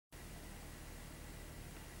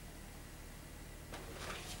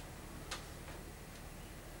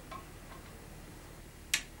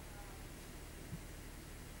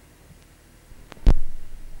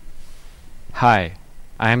Hi,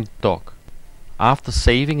 I'm Doc. After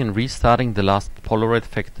saving and restarting the last Polaroid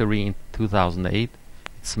factory in 2008,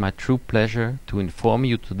 it's my true pleasure to inform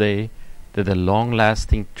you today that a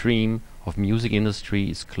long-lasting dream of music industry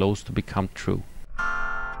is close to become true.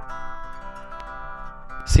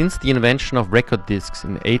 Since the invention of record discs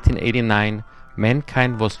in 1889,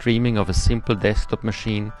 mankind was dreaming of a simple desktop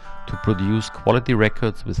machine to produce quality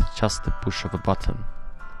records with just the push of a button.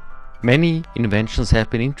 Many inventions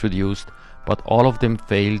have been introduced, but all of them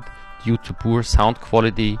failed due to poor sound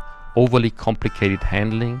quality, overly complicated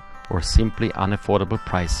handling, or simply unaffordable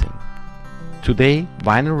pricing. Today,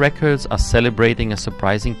 vinyl records are celebrating a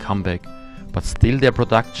surprising comeback, but still their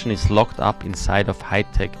production is locked up inside of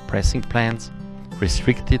high-tech pressing plants,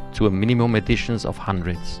 restricted to a minimum editions of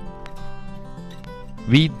hundreds.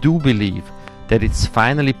 We do believe that it's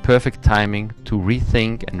finally perfect timing to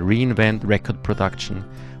rethink and reinvent record production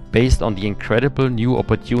based on the incredible new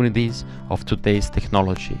opportunities of today's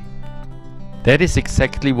technology. That is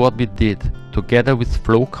exactly what we did, together with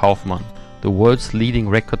Flo Kaufmann, the world's leading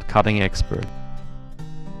record cutting expert,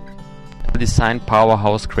 design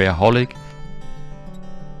powerhouse Creaholic,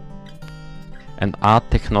 and art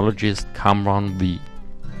technologist Cameron V.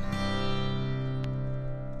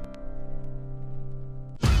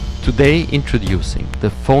 Today introducing the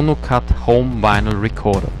PHONOCUT Home Vinyl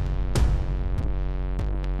Recorder.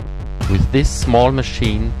 With this small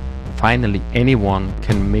machine, finally anyone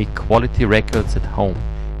can make quality records at home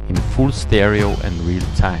in full stereo and real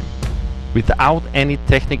time, without any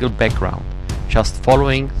technical background, just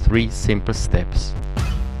following 3 simple steps.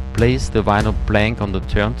 Place the vinyl blank on the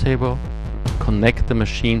turntable, connect the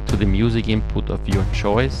machine to the music input of your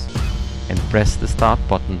choice, and press the start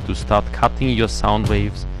button to start cutting your sound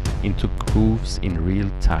waves into grooves in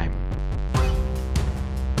real time.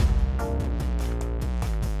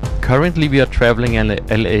 Currently we are traveling in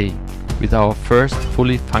LA with our first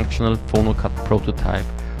fully functional PHONOCUT prototype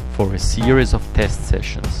for a series of test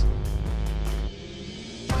sessions.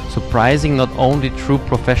 Surprising not only true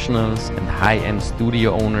professionals and high-end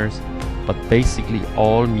studio owners, but basically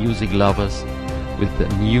all music lovers with the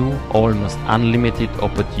new, almost unlimited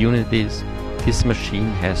opportunities this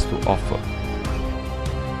machine has to offer.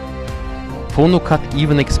 PHONOCUT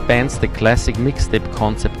even expands the classic mixtape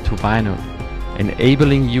concept to vinyl,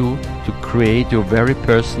 enabling you to create your very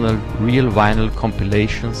personal real vinyl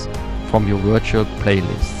compilations from your virtual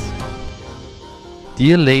playlists.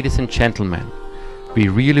 Dear ladies and gentlemen, we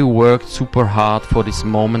really worked super hard for this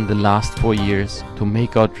moment the last 4 years to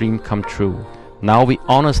make our dream come true. Now we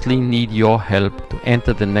honestly need your help to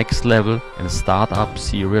enter the next level and start up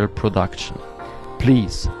serial production.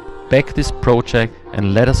 Please back this project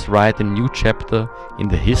and let us write a new chapter in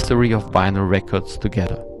the history of vinyl records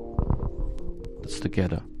together. Let's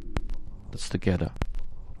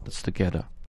together.